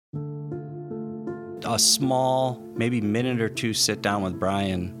a small, maybe minute or two sit down with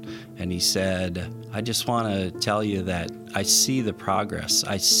Brian, and he said, I just want to tell you that I see the progress.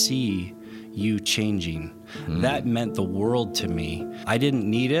 I see you changing. That meant the world to me. I didn't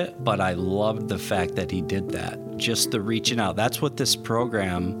need it, but I loved the fact that he did that. Just the reaching out. That's what this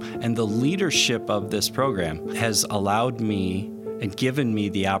program and the leadership of this program has allowed me and given me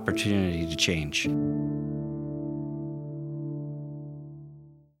the opportunity to change.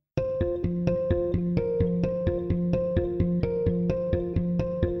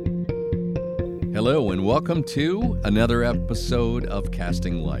 Hello and welcome to another episode of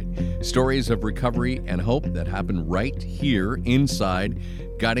Casting Light. Stories of recovery and hope that happen right here inside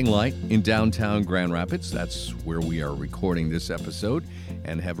Guiding Light in downtown Grand Rapids. That's where we are recording this episode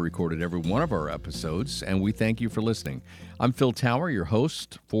and have recorded every one of our episodes, and we thank you for listening. I'm Phil Tower, your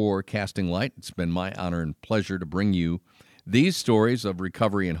host for Casting Light. It's been my honor and pleasure to bring you these stories of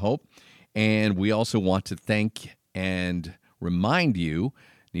recovery and hope, and we also want to thank and remind you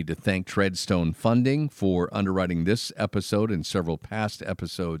need to thank Treadstone Funding for underwriting this episode and several past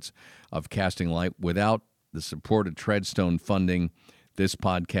episodes of Casting Light. Without the support of Treadstone Funding, this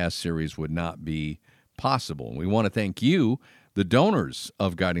podcast series would not be possible. We want to thank you, the donors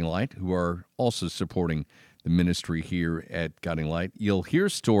of Guiding Light, who are also supporting the ministry here at Guiding Light. You'll hear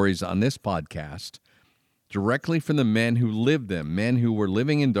stories on this podcast directly from the men who lived them, men who were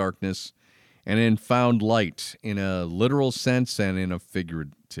living in darkness and then found light in a literal sense and in a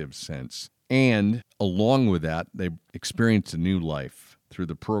figurative sense. And along with that, they experienced a new life through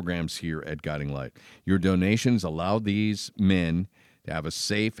the programs here at Guiding Light. Your donations allow these men to have a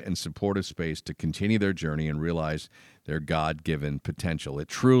safe and supportive space to continue their journey and realize their God-given potential. It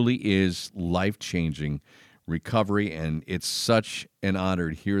truly is life-changing recovery, and it's such an honor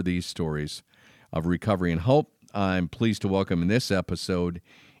to hear these stories of recovery and hope. I'm pleased to welcome in this episode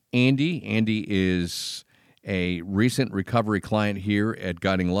Andy. Andy is a recent recovery client here at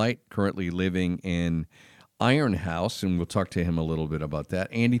Guiding Light, currently living in Iron House, and we'll talk to him a little bit about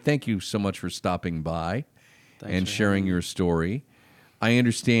that. Andy, thank you so much for stopping by and sharing your story. I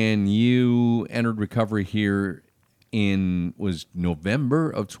understand you entered recovery here was November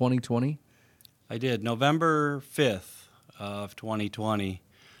of 2020? I did. November 5th of 2020,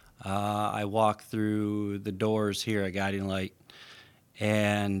 I walked through the doors here at Guiding Light.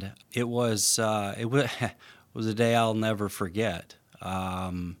 And it was a day I'll never forget.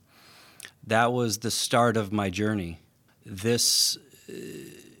 That was the start of my journey. This,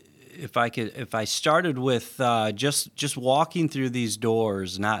 if I started with just walking through these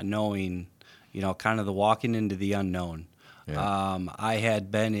doors, not knowing, kind of the walking into the unknown. Yeah. I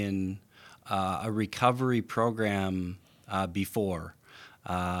had been in a recovery program before,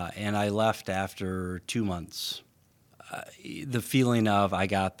 and I left after 2 months. The feeling of, I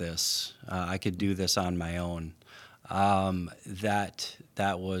got this, I could do this on my own, that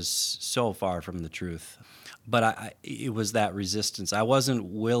was so far from the truth. But it was that resistance. I wasn't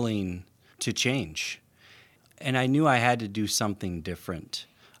willing to change. And I knew I had to do something different.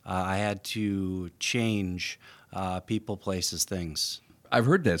 I had to change people, places, things. I've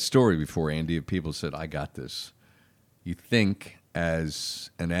heard that story before, Andy, of people said, I got this. You think, as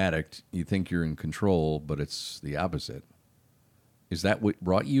an addict, you think you're in control, but it's the opposite. Is that what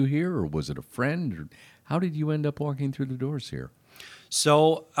brought you here, or was it a friend? Or how did you end up walking through the doors here?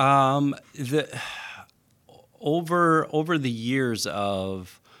 So, over the years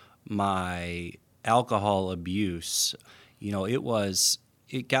of my alcohol abuse,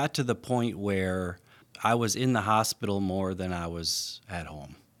 it got to the point where I was in the hospital more than I was at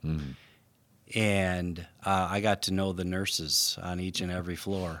home. Mm-hmm. And I got to know the nurses on each and every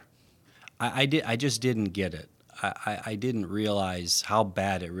floor. I just didn't get it. I didn't realize how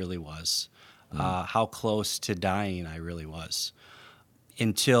bad it really was, how close to dying I really was,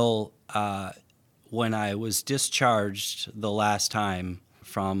 until when I was discharged the last time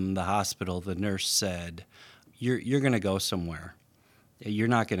from the hospital. The nurse said, "You're going to go somewhere. You're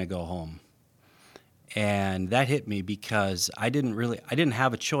not going to go home." And that hit me because I didn't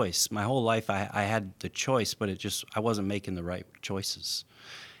have a choice. My whole life I had the choice, but I wasn't making the right choices.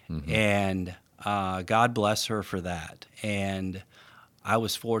 Mm-hmm. And God bless her for that. And I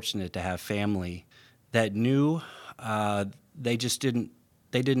was fortunate to have family that knew they didn't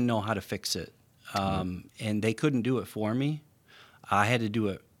know how to fix it. And they couldn't do it for me. I had to do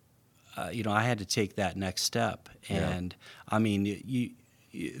it. I had to take that next step. And I mean, you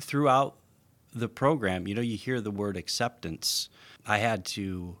throughout the program, you hear the word acceptance. I had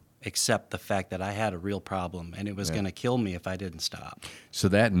to accept the fact that I had a real problem, and it was going to kill me if I didn't stop. So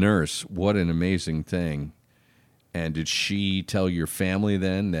that nurse, what an amazing thing. And did she tell your family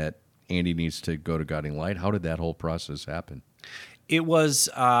then that Andy needs to go to Guiding Light? How did that whole process happen? It was,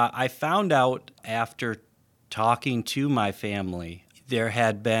 I found out after talking to my family, there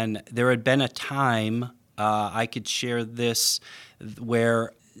had been a time, I could share this,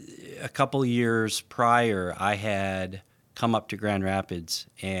 where a couple years prior, I had come up to Grand Rapids,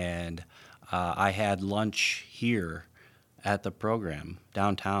 and I had lunch here at the program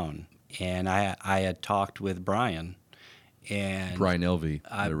downtown, and I had talked with Brian, and Brian Elvey,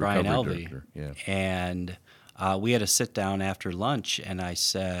 the Brian recovery Elvey, director. Yeah. and we had a sit down after lunch, and I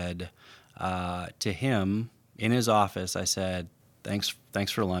said to him in his office, I said, "Thanks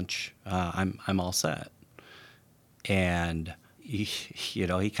for lunch. I'm all set." And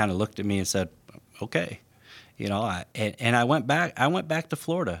he kind of looked at me and said, "Okay." And I went back. I went back to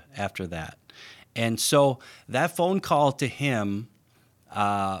Florida after that, and so that phone call to him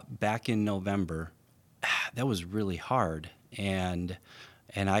back in November, that was really hard. And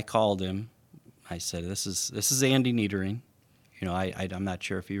I called him. I said, "This is Andy Nietering. I'm not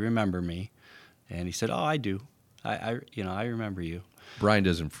sure if you remember me." And he said, "Oh, I do. I remember you." Brian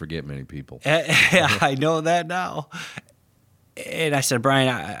doesn't forget many people. I know that now. And I said, "Brian,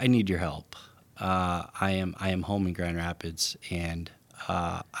 I need your help. I am home in Grand Rapids, and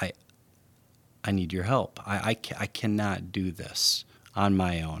I need your help. I cannot do this on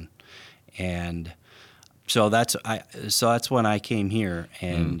my own." And so that's when I came here,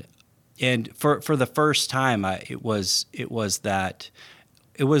 and for the first time, it was the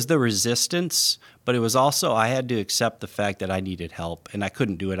resistance, but it was also I had to accept the fact that I needed help, and I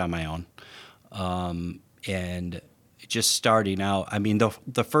couldn't do it on my own. And just starting out, I mean,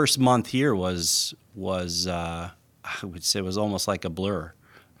 the first month here was I would say it was almost like a blur,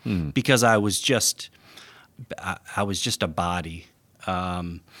 because I was just a body,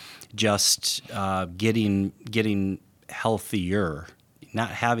 getting healthier,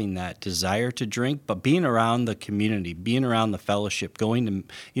 not having that desire to drink, but being around the community, being around the fellowship, going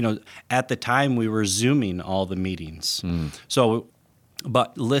to, at the time we were Zooming all the meetings. So,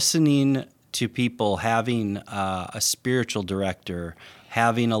 but listening to people, having a spiritual director,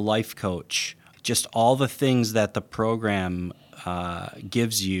 having a life coach, just all the things that the program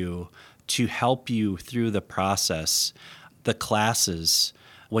gives you to help you through the process, the classes,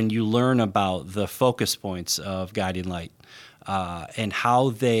 when you learn about the focus points of Guiding Light, and how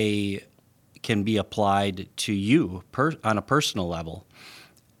they can be applied to you on a personal level.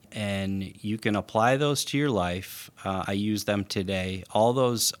 And you can apply those to your life. I use them today. All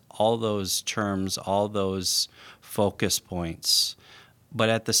those terms, all those focus points. But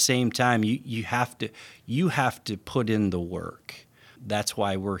at the same time, you have to put in the work. That's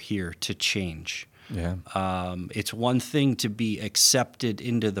why we're here, to change. Yeah. It's one thing to be accepted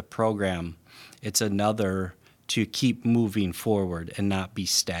into the program. It's another to keep moving forward and not be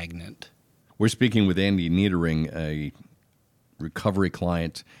stagnant. We're speaking with Andy Nietering, a recovery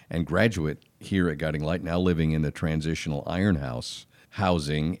client and graduate here at Guiding Light, now living in the transitional Iron House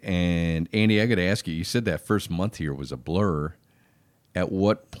housing. And Andy, I got to ask you, you said that first month here was a blur. At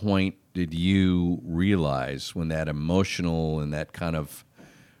what point did you realize, when that emotional and that kind of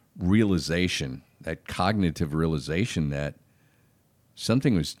realization, that cognitive realization, that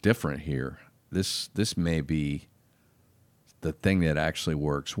something was different here? This may be the thing that actually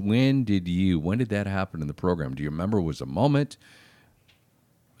works. When did that happen in the program? Do you remember? Was it a moment?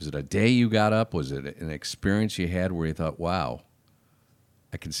 Was it a day you got up? Was it an experience you had where you thought, wow,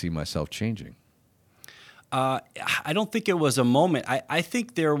 I can see myself changing? I don't think it was a moment. I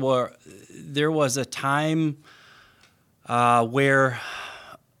think there was a time where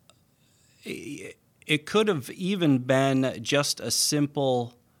it could have even been just a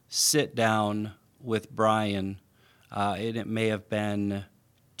simple sit down with Brian, and it may have been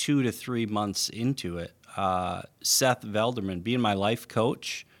 2 to 3 months into it. Seth Velderman being my life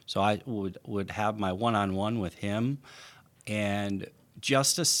coach, so I would have my one-on-one with him, and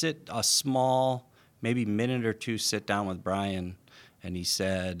just a small, maybe minute or two sit down with Brian, and he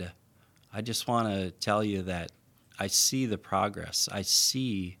said, "I just want to tell you that I see the progress. I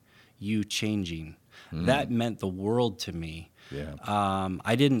see you changing." That meant the world to me. Yeah.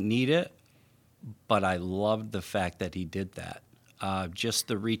 I didn't need it, but I loved the fact that he did that. Just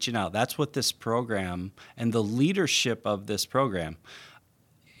the reaching out. That's what this program and the leadership of this program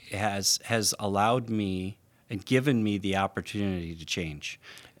has allowed me and given me the opportunity to change.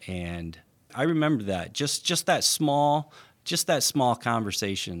 And I remember that. Just that small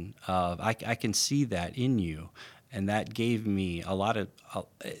conversation of I can see that in you. And that gave me a lot of,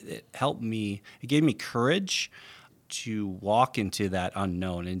 it gave me courage to walk into that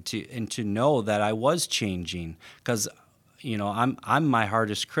unknown and to know that I was changing, because I'm my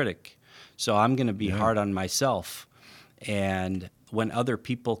hardest critic. So I'm going to be hard on myself. And when other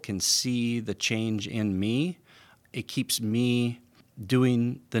people can see the change in me, it keeps me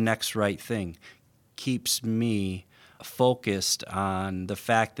doing the next right thing, keeps me focused on the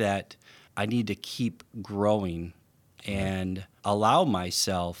fact that I need to keep growing and allow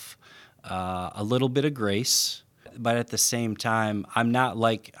myself a little bit of grace. But at the same time, I'm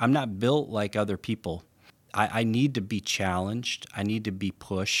not built like other people. I need to be challenged. I need to be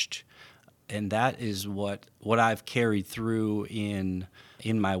pushed. And that is what I've carried through in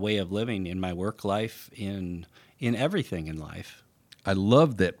my way of living, in my work life, in everything in life. I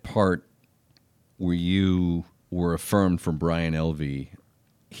love that part where you were affirmed from Brian Elvey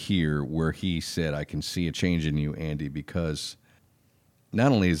here, where he said, I can see a change in you, Andy, because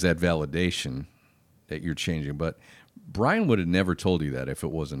not only is that validation that you're changing, but Brian would have never told you that if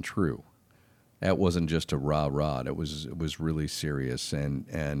it wasn't true. That wasn't just a rah-rah. It was really serious,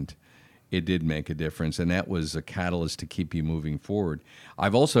 and it did make a difference, and that was a catalyst to keep you moving forward.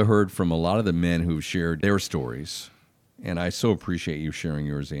 I've also heard from a lot of the men who've shared their stories, and I so appreciate you sharing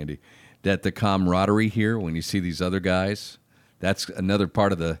yours, Andy, that the camaraderie here, when you see these other guys, that's another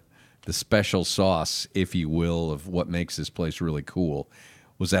part of the special sauce, if you will, of what makes this place really cool.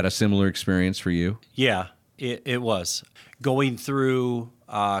 Was that a similar experience for you? Yeah, it was. Going through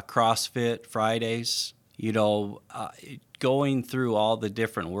CrossFit Fridays, going through all the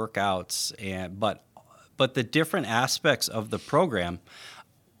different workouts, but the different aspects of the program,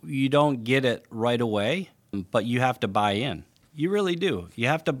 you don't get it right away, but you have to buy in. You really do. You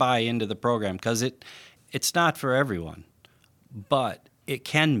have to buy into the program because it's not for everyone, but it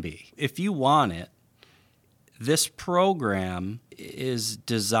can be. If you want it, this program is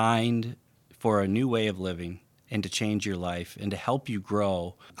designed for a new way of living and to change your life and to help you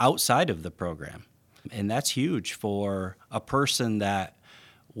grow outside of the program. And that's huge for a person that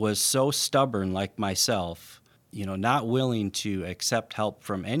was so stubborn like myself, not willing to accept help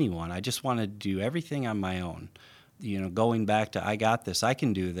from anyone. I just wanted to do everything on my own. Going back to, I got this, I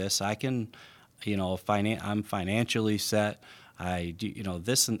can do this, I can, I'm financially set, I do,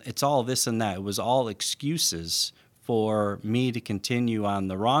 this, and it's all this and that. It was all excuses for me to continue on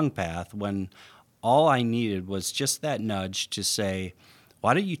the wrong path when all I needed was just that nudge to say,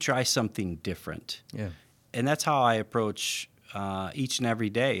 why don't you try something different? Yeah. And that's how I approach each and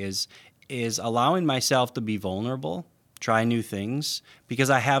every day is allowing myself to be vulnerable, try new things, because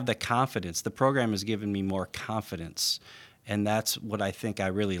I have the confidence. The program has given me more confidence, and that's what I think I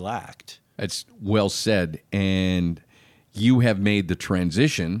really lacked. That's well said. And you have made the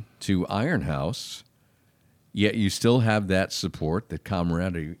transition to Iron House, yet you still have that support, that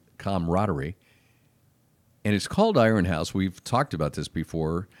camaraderie. And it's called Iron House. We've talked about this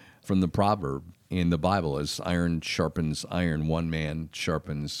before from the proverb in the Bible, as iron sharpens iron, one man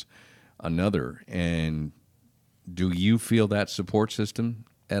sharpens another. And do you feel that support system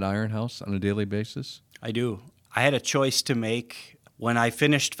at Iron House on a daily basis? I do. I had a choice to make when I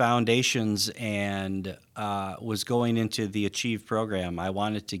finished Foundations and was going into the Achieve program. I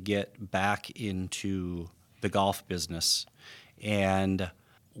wanted to get back into the golf business. And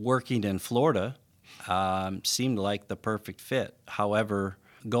working in Florida seemed like the perfect fit. However,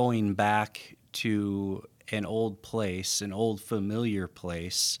 going back to an old place, an old familiar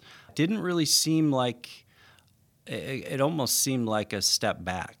place, didn't really seem like, it almost seemed like a step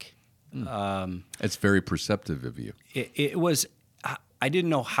back. It's very perceptive of you. It was, I didn't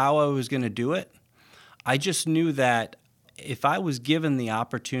know how I was going to do it. I just knew that if I was given the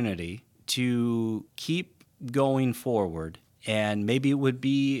opportunity to keep going forward, and maybe it would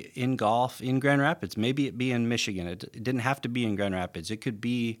be in golf in Grand Rapids, maybe it be in Michigan. It didn't have to be in Grand Rapids. It could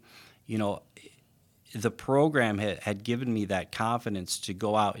be, the program had given me that confidence to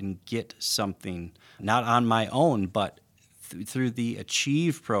go out and get something, not on my own, but through the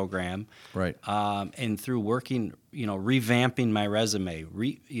Achieve program, right? And through working, revamping my resume,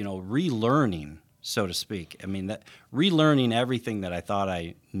 relearning, so to speak. I mean, that relearning everything that I thought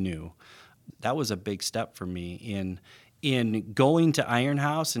I knew. That was a big step for me in going to Iron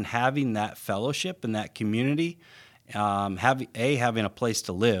House and having that fellowship and that community, having a place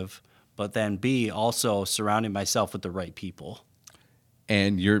to live, but then B, also surrounding myself with the right people.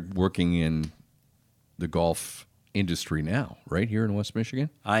 And you're working in the golf industry now, right here in West Michigan?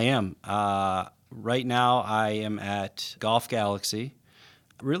 I am. Right now I am at Golf Galaxy.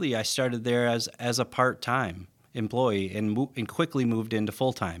 Really, I started there as a part-time employee and quickly moved into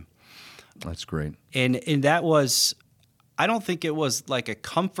full-time. That's great. And that was, I don't think it was like a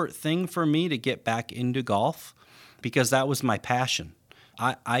comfort thing for me to get back into golf because that was my passion.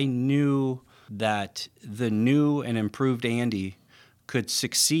 I knew that the new and improved Andy could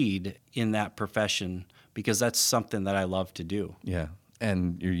succeed in that profession, because that's something that I love to do. Yeah.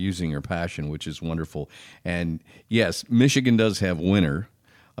 And you're using your passion, which is wonderful. And yes, Michigan does have winter,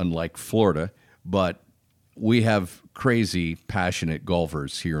 unlike Florida, but we have crazy, passionate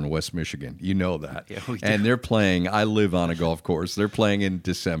golfers here in West Michigan. You know that. Yeah, we do. And they're playing, I live on a golf course. They're playing in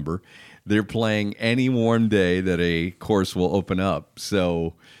December. They're playing any warm day that a course will open up.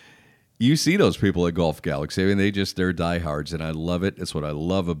 So you see those people at Golf Galaxy. I mean, they're diehards, and I love it. That's what I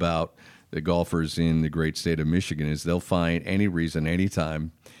love about the golfers in the great state of Michigan, is they'll find any reason, any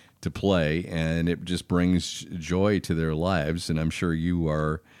time to play, and it just brings joy to their lives. And I'm sure you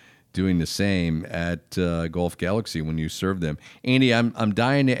are doing the same at Golf Galaxy when you serve them. Andy, I'm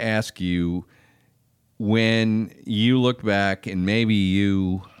dying to ask you, when you look back, and maybe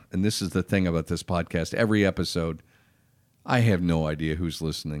you, and this is the thing about this podcast, every episode, I have no idea who's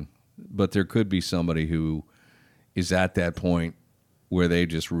listening, but there could be somebody who is at that point where they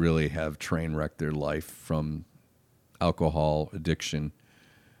just really have train wrecked their life from alcohol addiction.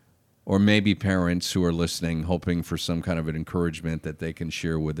 Or maybe parents who are listening, hoping for some kind of an encouragement that they can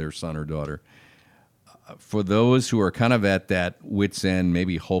share with their son or daughter. For those who are kind of at that wit's end,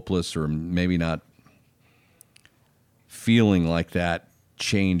 maybe hopeless, or maybe not feeling like that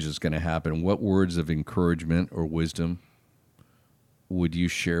change is going to happen, what words of encouragement or wisdom would you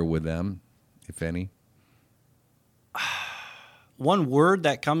share with them, if any? One word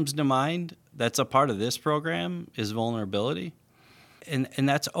that comes to mind that's a part of this program is vulnerability. And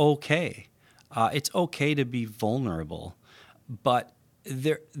that's okay. It's okay to be vulnerable. But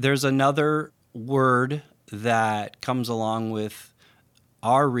there's another word that comes along with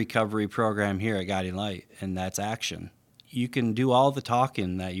our recovery program here at Guiding Light, and that's action. You can do all the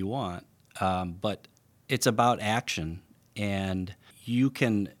talking that you want, but it's about action. And you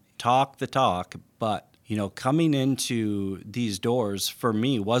can talk the talk, but coming into these doors for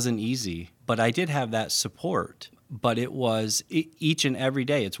me wasn't easy, but I did have that support. But it was each and every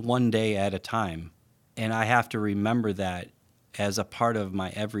day. It's one day at a time. And I have to remember that as a part of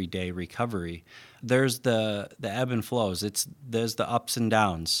my everyday recovery. There's the ebb and flows. There's the ups and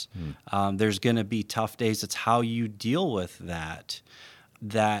downs. There's going to be tough days. It's how you deal with that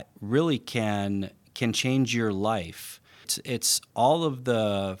really can change your life. It's all of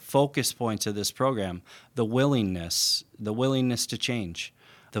the focus points of this program, the willingness to change,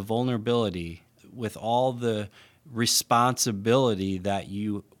 the vulnerability, with all the responsibility that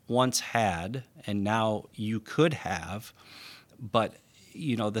you once had and now you could have, but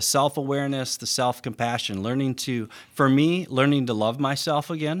the self-awareness, the self-compassion, learning to love myself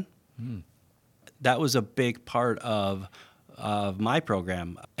again. That was a big part of my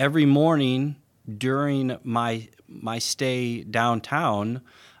program. Every morning during my stay downtown,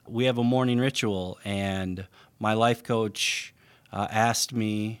 we have a morning ritual, and my life coach asked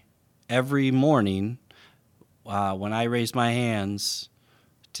me every morning when I raise my hands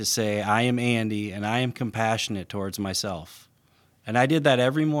to say, I am Andy and I am compassionate towards myself. And I did that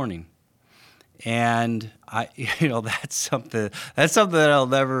every morning. And that's something that'll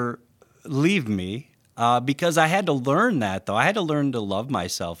never leave me, because I had to learn that, though. I had to learn to love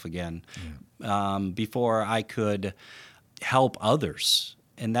myself again before I could help others.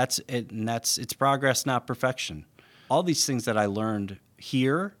 And it's progress, not perfection. All these things that I learned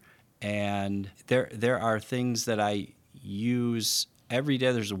here, and there are things that I use every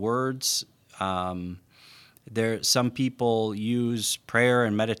day. There's words. Some people use prayer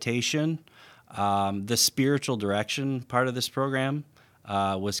and meditation. The spiritual direction part of this program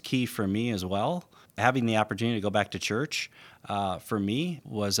was key for me as well. Having the opportunity to go back to church for me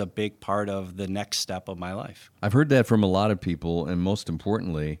was a big part of the next step of my life. I've heard that from a lot of people, and most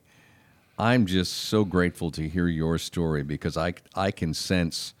importantly, I'm just so grateful to hear your story, because I can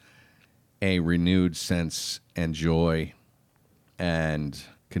sense a renewed sense and joy and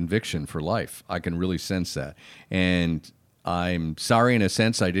conviction for life. I can really sense that. And I'm sorry, in a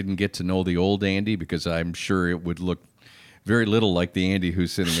sense, I didn't get to know the old Andy, because I'm sure it would look very little like the Andy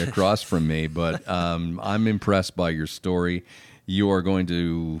who's sitting across from me. But I'm impressed by your story. You are going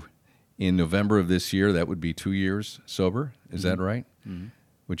to, in November of this year, that would be 2 years sober. Is that right? Mm-hmm.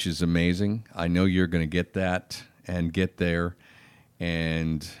 Which is amazing. I know you're going to get that and get there.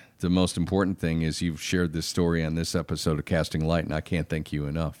 And the most important thing is you've shared this story on this episode of Casting Light, and I can't thank you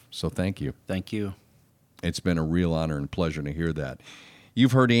enough. So thank you. Thank you. It's been a real honor and pleasure to hear that.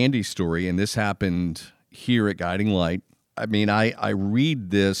 You've heard Andy's story, and this happened here at Guiding Light. I mean, I read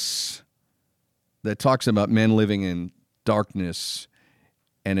this that talks about men living in darkness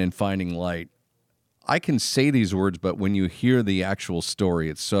and in finding light. I can say these words, but when you hear the actual story,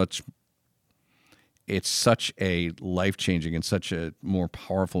 it's it's such a life-changing and such a more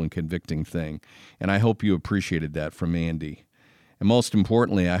powerful and convicting thing. And I hope you appreciated that from Andy. And most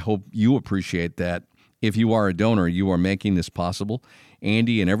importantly, I hope you appreciate that if you are a donor, you are making this possible.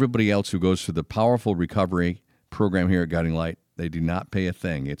 Andy and everybody else who goes through the powerful recovery program here at Guiding Light, they do not pay a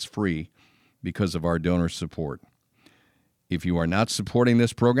thing. It's free because of our donor support. If you are not supporting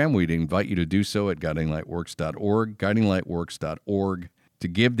this program, we'd invite you to do so at guidinglightworks.org, guidinglightworks.org, to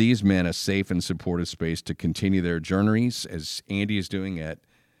give these men a safe and supportive space to continue their journeys, as Andy is doing at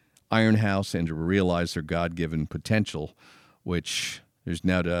Iron House, and to realize their God-given potential, which there's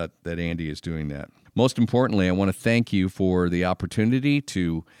no doubt that Andy is doing that. Most importantly, I want to thank you for the opportunity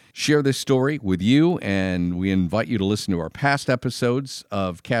to share this story with you, and we invite you to listen to our past episodes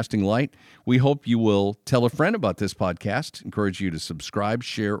of Casting Light. We hope you will tell a friend about this podcast, encourage you to subscribe,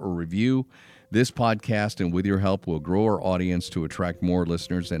 share, or review this podcast, and with your help, we'll grow our audience to attract more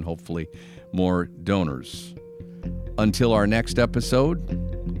listeners and hopefully more donors. Until our next episode,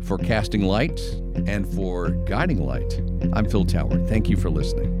 for Casting Light and for Guiding Light, I'm Phil Tower. Thank you for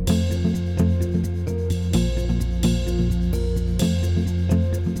listening.